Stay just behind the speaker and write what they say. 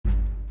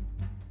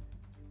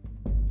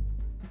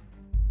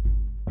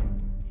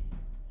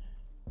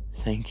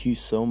thank you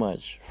so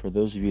much for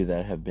those of you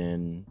that have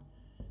been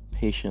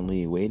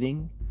patiently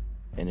waiting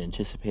and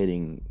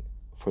anticipating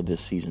for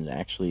this season to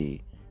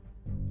actually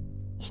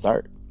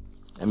start.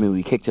 I mean,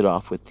 we kicked it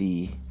off with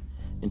the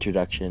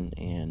introduction,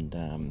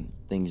 and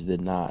things did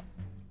not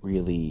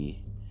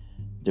really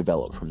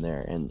develop from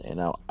there.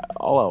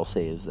 All I'll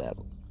say is that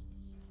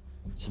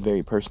some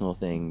very personal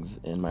things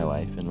in my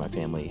life and my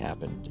family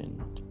happened,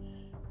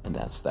 and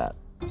that's that.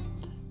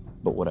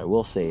 But what I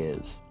will say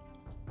is,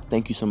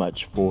 thank you so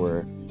much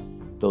for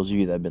those of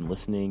you that have been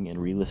listening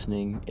and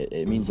re-listening.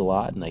 It means a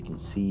lot, and I can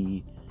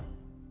see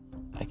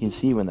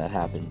when that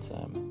happens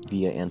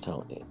via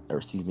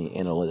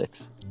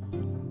analytics.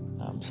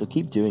 So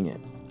keep doing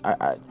it.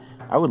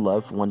 I would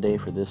love one day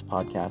for this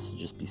podcast to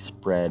just be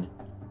spread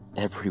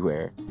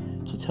everywhere.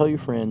 So tell your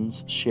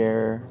friends,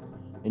 share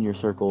in your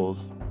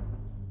circles,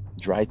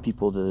 drive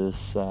people to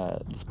this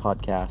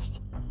podcast.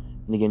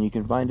 And again, you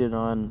can find it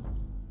on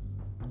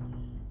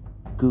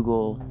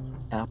Google,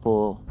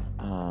 Apple,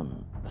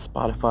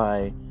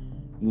 Spotify,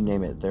 you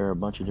name it. There are a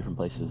bunch of different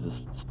places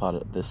this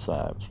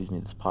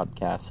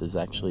podcast is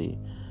actually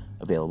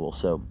available.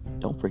 So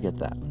don't forget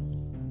that.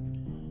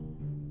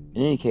 In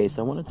any case,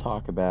 I want to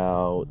talk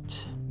about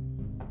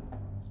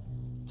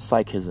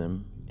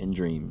psychism in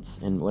dreams.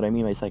 And what I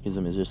mean by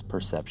psychism is just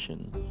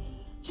perception.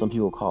 Some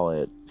people call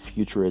it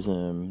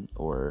futurism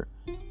or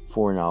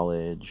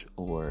foreknowledge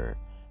or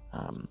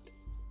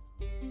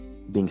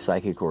being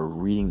psychic or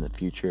reading the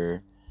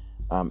future.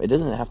 It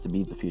doesn't have to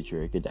be the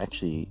future. It could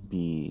actually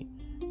be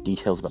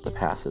details about the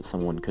past that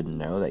someone couldn't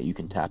know that you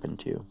can tap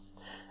into.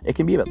 It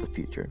can be about the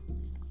future.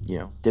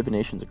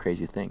 Divination's a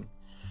crazy thing.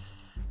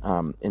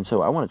 And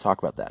so I want to talk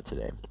about that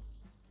today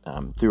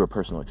through a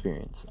personal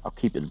experience. I'll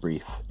keep it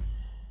brief.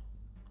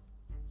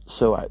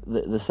 So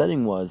the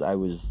setting was I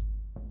was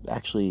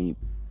actually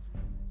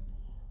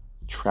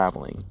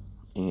traveling,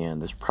 and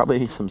there's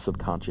probably some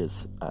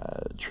subconscious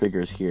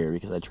triggers here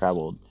because I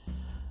traveled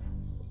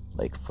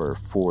like for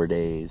 4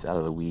 days out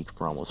of the week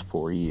for almost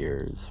 4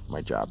 years for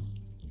my job.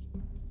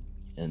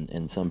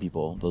 And some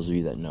people, those of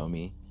you that know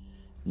me,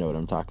 know what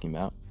I'm talking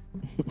about.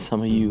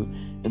 Some of you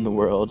in the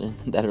world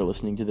that are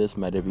listening to this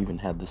might have even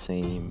had the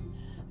same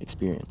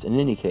experience. In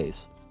any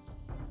case,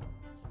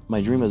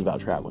 my dream was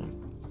about traveling.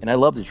 And I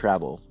love to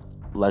travel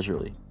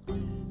leisurely.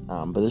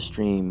 But this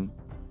dream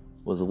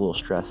was a little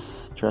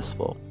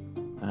stressful.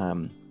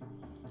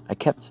 I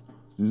kept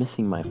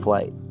missing my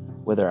flight,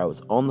 whether I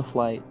was on the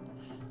flight,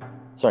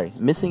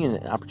 missing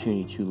an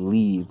opportunity to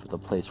leave the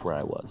place where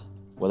I was,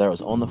 whether I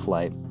was on the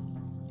flight,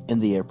 in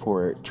the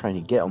airport, trying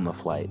to get on the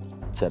flight,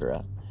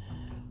 etc.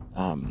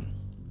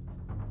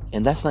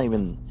 And that's not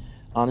even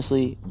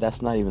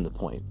the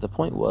point. The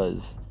point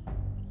was,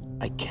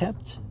 I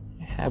kept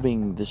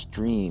having this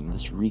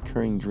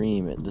recurring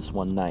dream at this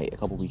one night a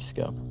couple weeks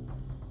ago.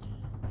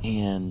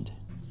 And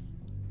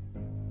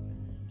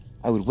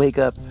I would wake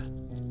up,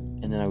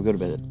 and then I would go to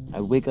bed.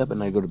 I would wake up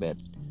and I'd go to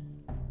bed.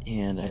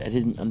 And I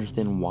didn't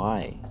understand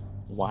why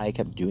I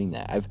kept doing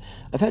that.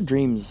 I've had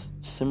dreams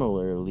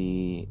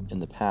similarly in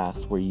the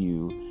past where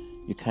you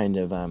kind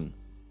of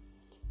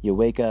you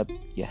wake up,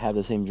 you have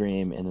the same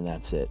dream, and then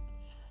that's it.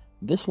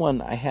 This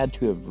one, I had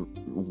to have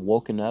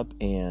woken up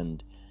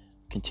and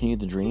continued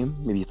the dream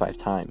maybe 5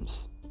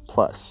 times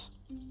plus.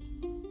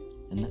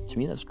 And to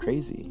me, that's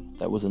crazy.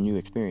 That was a new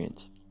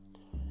experience.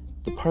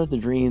 The part of the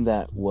dream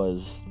that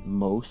was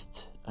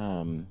most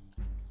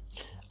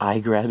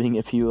eye-grabbing,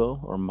 if you will,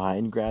 or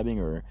mind-grabbing,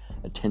 or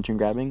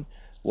attention-grabbing,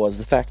 was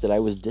the fact that I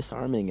was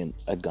disarming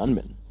a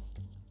gunman.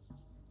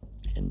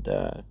 And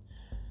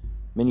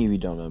many of you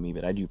don't know me,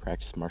 but I do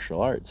practice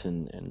martial arts,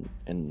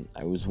 and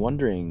I was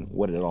wondering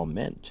what it all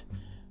meant.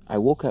 I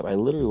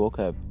literally woke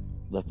up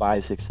the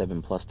 5, 6,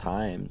 7 plus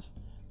times,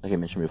 like I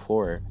mentioned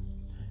before,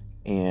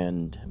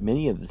 and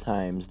many of the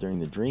times during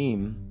the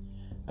dream,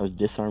 I was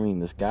disarming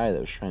this guy that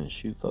was trying to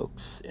shoot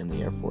folks in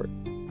the airport.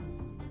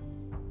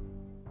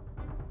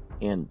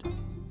 And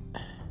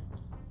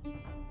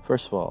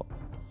first of all,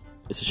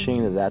 it's a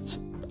shame that that's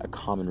a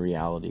common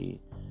reality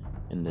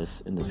in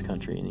this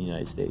country, in the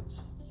United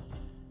States.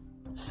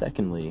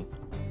 Secondly,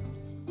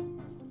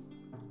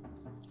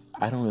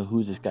 I don't know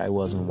who this guy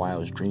was and why I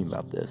was dreaming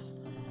about this.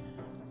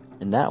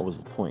 And that was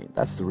the point.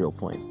 That's the real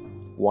point.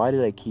 Why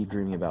did I keep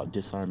dreaming about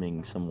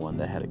disarming someone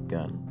that had a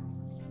gun?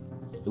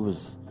 It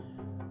was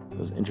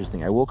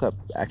interesting. I woke up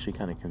actually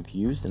kind of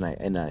confused, and I'm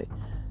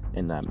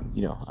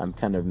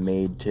kind of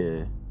made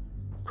to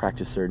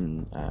practice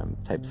certain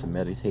types of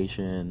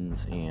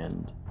meditations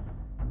and,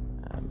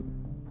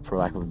 for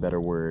lack of a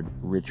better word,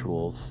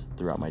 rituals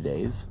throughout my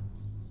days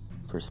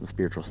for some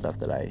spiritual stuff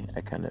that I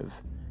kind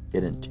of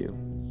get into.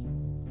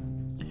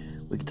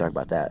 We can talk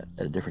about that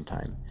at a different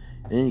time.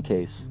 In any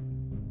case,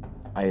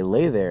 I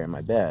lay there in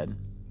my bed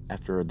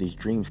after these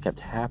dreams kept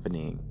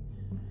happening,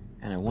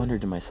 and I wondered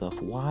to myself,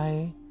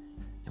 why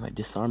am I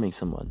disarming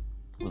someone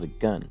with a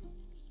gun?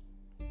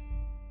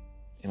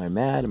 Am I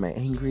mad? Am I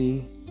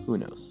angry? Who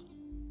knows?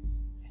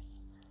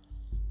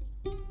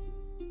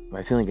 Am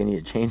I feeling like I need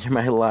a change in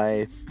my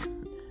life?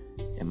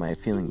 Am I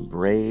feeling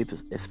brave,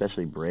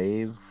 especially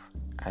brave?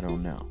 I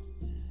don't know.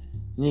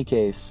 In any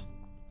case,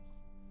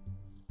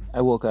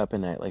 I woke up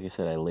and like I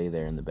said, I lay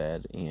there in the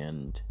bed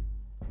and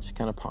just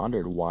kind of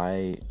pondered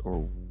why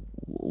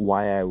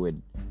I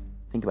would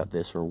think about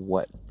this, or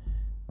what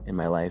in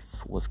my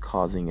life was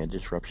causing a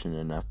disruption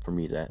enough for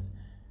me to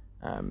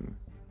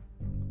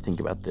think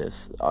about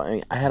this.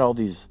 I had all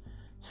these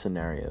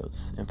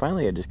scenarios, and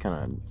finally I just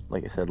kind of,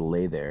 like I said,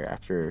 lay there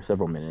after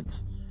several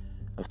minutes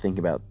of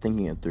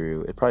thinking it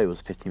through. It probably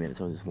was 15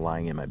 minutes. I was just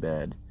lying in my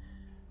bed,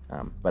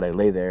 but I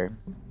lay there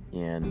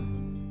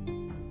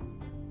and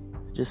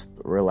just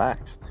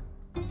relaxed.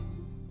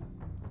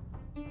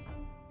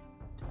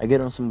 I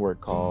get on some work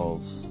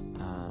calls,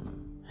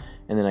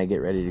 and then I get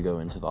ready to go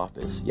into the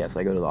office. Yes,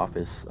 I go to the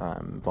office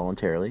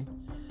voluntarily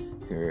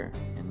here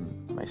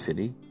in my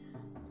city,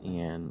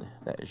 and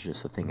that is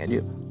just a thing I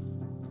do.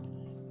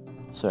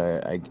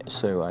 So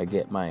I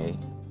get my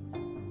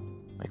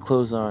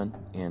clothes on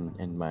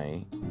and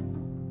my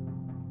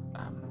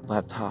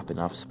laptop and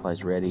office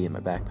supplies ready, and my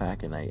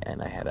backpack, and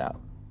I head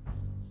out.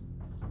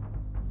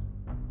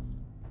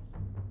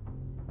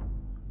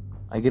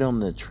 I get on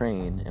the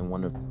train, and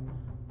one of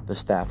the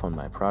staff on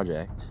my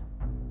project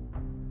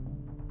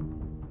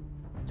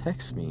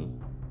texts me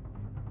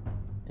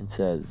and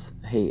says,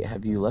 "Hey,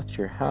 have you left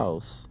your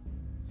house?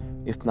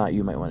 If not,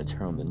 you might want to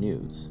turn on the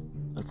news."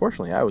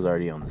 Unfortunately, I was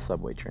already on the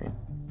subway train.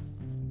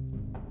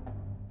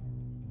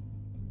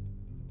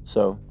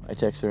 So I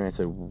texted her and I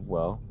said,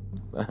 "Well,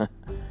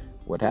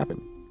 what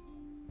happened?"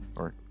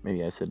 Or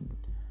maybe I said,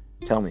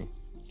 "Tell me."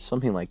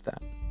 Something like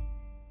that.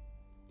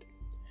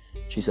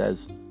 She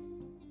says,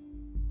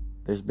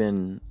 "There's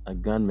been a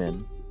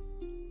gunman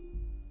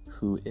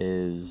who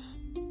has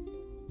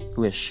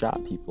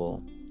shot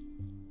people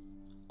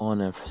on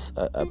a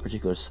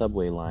particular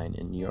subway line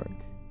in New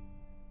York.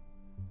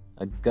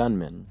 A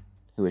gunman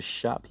who has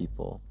shot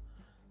people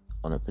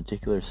on a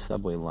particular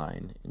subway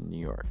line in New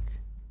York."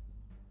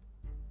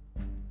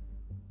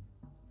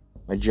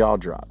 My jaw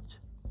dropped,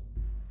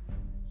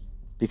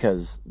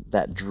 because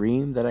that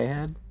dream that I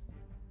had,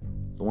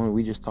 the one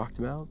we just talked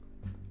about,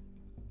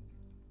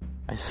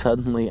 I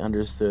suddenly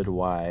understood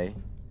why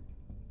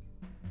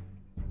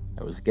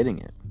I was getting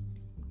it.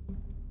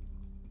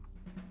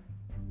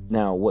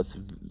 Now, what's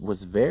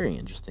very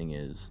interesting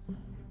is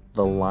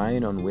the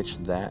line on which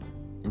that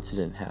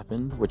incident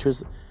happened, which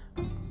was,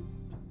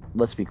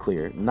 let's be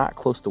clear, not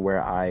close to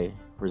where I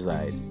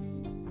reside,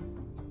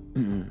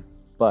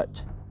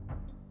 but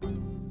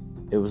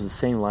it was the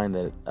same line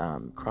that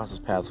crosses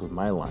paths with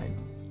my line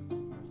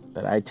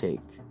that I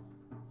take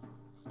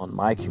on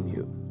my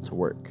commute to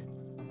work.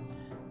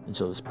 And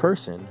so this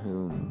person,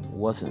 who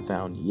wasn't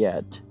found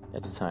yet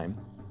at the time,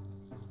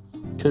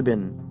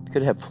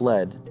 could have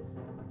fled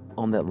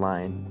on that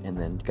line and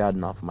then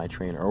gotten off of my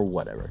train or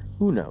whatever.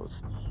 Who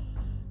knows?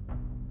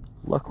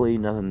 Luckily,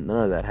 none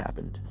of that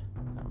happened.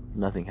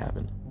 Nothing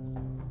happened.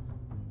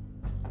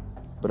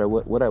 But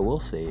what I will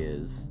say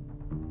is,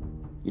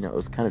 it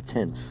was kind of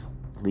tense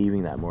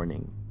leaving that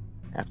morning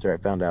after I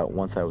found out,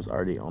 once I was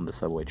already on the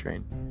subway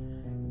train,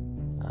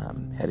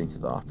 heading to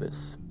the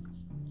office.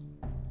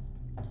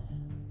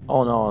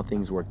 All in all,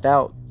 things worked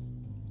out,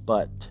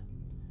 but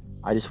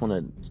I just want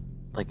to,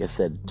 like I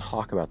said,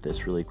 talk about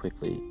this really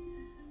quickly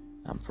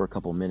for a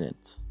couple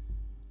minutes.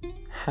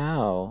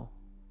 How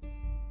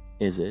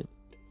is it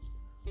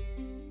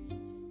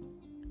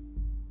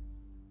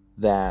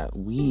that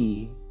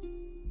we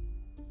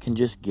can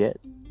just get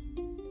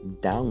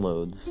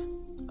downloads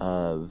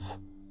of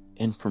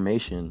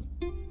information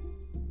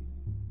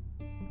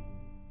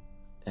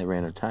at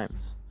random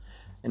times?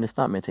 And it's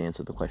not meant to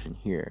answer the question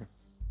here,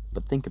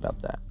 but think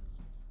about that.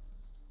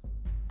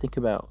 Think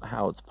about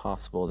how it's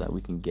possible that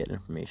we can get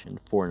information,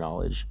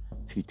 foreknowledge,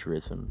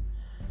 futurism,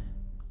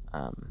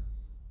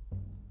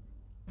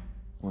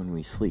 when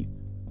we sleep.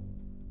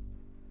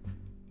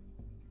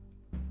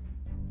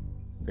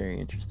 Very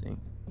interesting.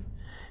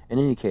 In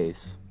any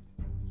case,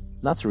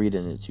 not to read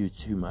into it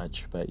too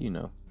much, but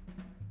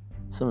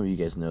some of you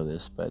guys know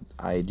this, but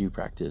I do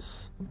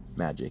practice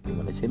magic. And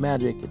when I say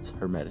magic, it's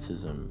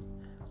Hermeticism,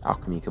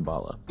 alchemy,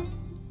 Kabbalah,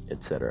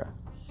 etc.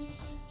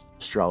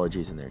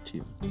 Astrology's in there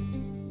too.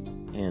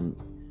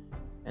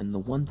 And the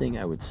one thing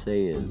I would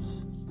say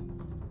is,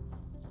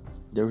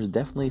 there was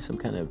definitely some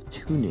kind of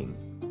tuning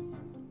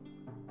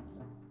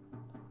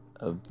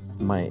of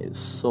my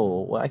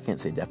soul. Well, I can't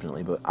say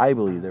definitely, but I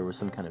believe there was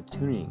some kind of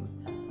tuning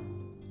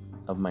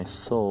of my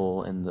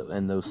soul and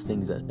those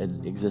things that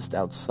exist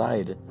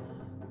outside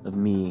of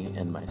me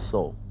and my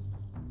soul.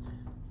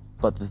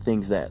 But the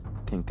things that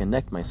can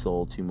connect my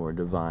soul to more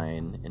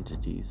divine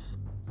entities,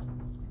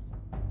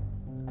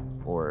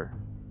 or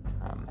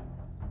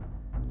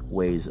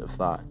ways of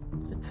thought,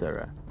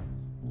 etc.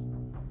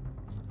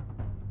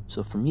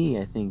 So for me,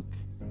 I think,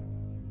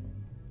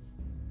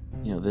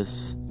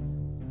 this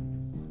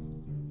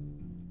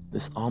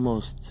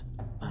almost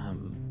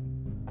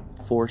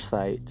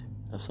foresight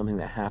of something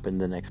that happened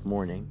the next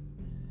morning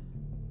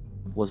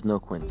was no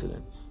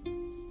coincidence.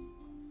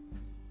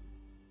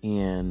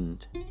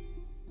 And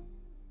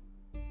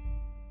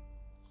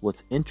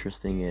what's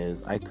interesting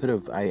is I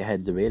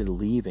had debated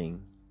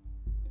leaving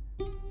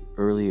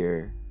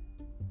earlier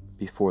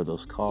before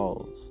those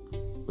calls,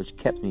 which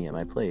kept me at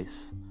my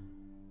place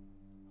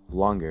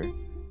longer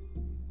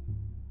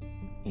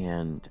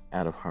and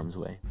out of harm's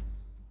way.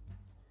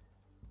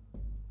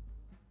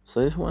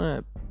 So I just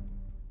want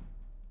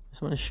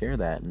to share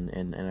that,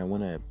 and I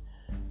want to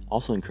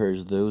also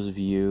encourage those of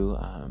you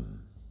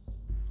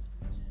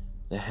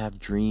that have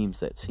dreams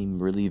that seem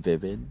really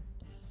vivid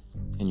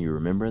and you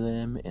remember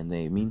them and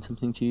they mean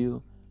something to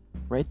you.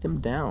 Write them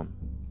down,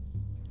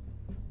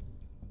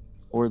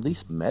 or at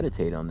least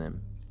meditate on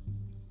them.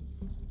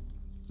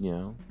 You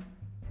know,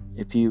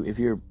 if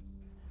you're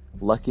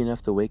lucky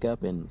enough to wake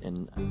up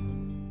and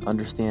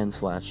understand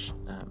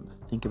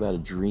 / think about a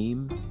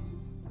dream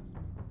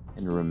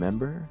and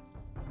remember,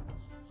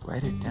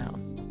 write it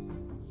down.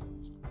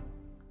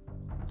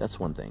 That's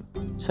one thing.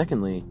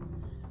 Secondly,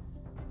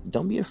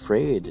 don't be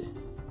afraid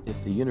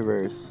if the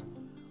universe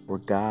or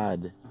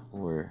God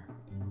or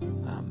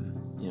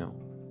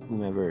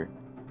whomever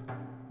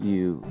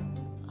you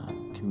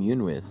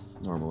commune with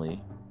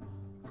normally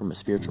from a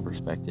spiritual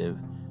perspective,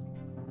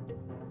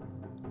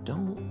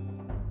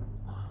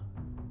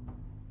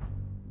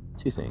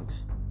 two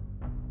things.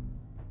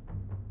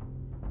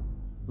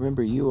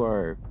 Remember, you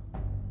are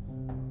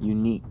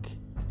unique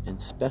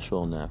and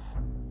special enough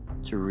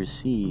to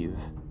receive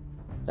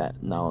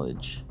that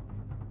knowledge,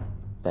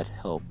 that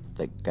help,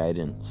 that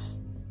guidance.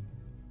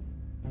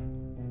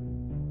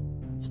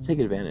 So take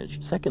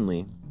advantage.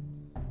 Secondly,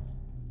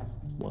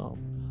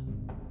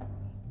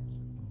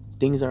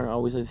 things aren't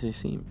always as they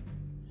seem.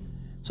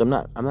 So I'm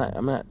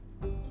not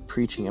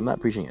preaching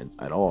it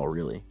at all,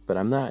 really, but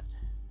I'm not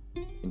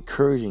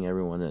encouraging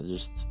everyone to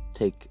just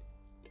take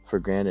for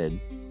granted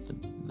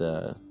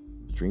the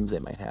dreams they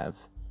might have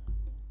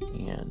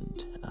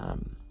and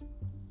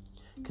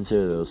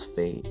consider those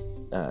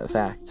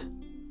fact.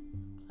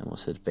 I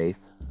almost said faith,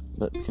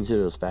 but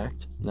consider those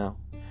fact. No,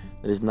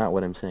 that is not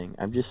what I'm saying.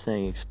 I'm just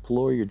saying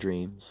explore your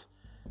dreams,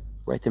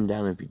 write them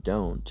down if you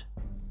don't,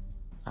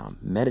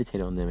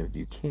 meditate on them if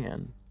you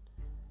can,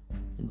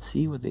 and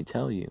see what they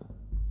tell you.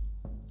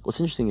 What's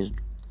interesting is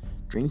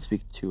dreams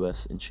speak to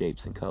us in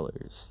shapes and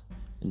colors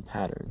and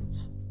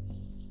patterns.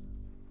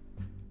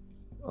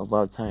 A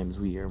lot of times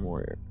we are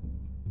more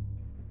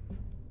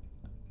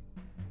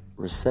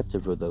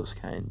receptive of those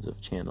kinds of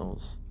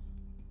channels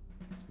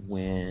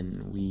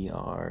when we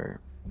are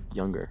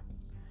younger.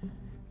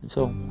 And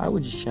so I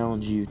would just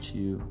challenge you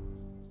to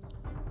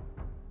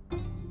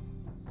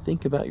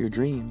think about your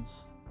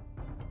dreams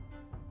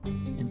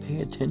and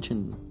pay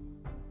attention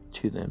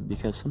to them,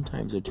 because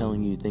sometimes they're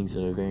telling you things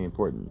that are very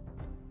important.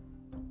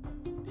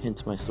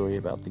 Hence my story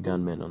about the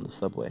gunman on the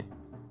subway.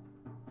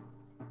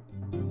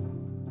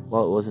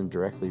 While it wasn't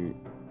directly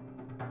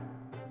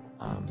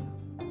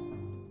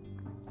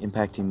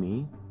impacting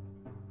me,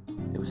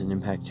 it was an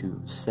impact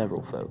to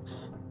several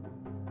folks.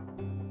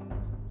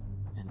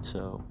 And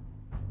so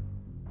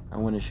I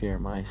want to share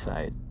my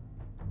side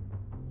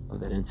of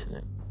that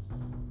incident.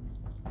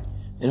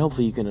 And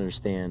hopefully you can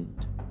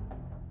understand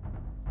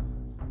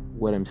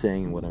what I'm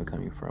saying and where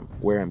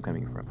I'm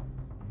coming from.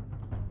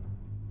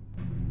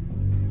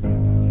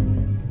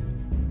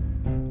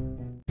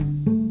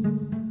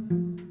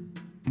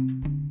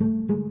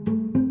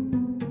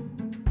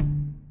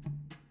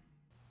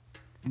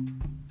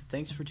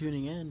 Thanks for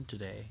tuning in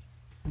today.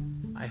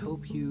 I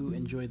hope you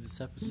enjoyed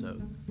this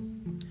episode.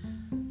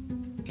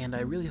 And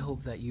I really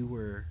hope that you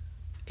were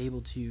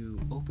able to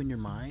open your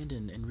mind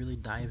and really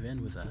dive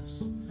in with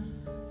us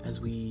as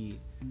we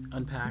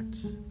unpacked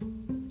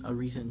a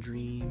recent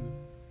dream,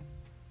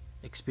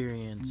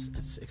 experience,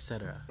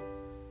 etc.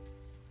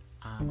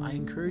 I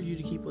encourage you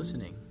to keep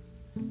listening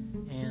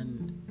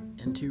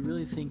and to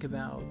really think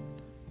about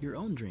your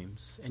own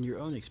dreams and your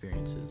own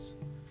experiences.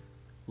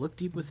 Look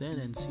deep within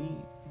and see,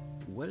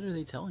 what are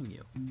they telling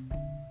you?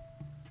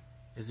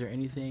 Is there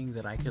anything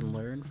that I can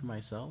learn for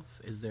myself?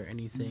 Is there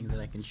anything that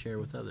I can share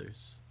with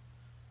others?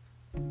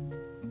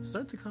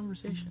 Start the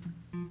conversation.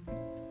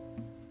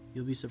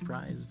 You'll be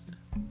surprised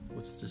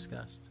what's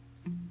discussed.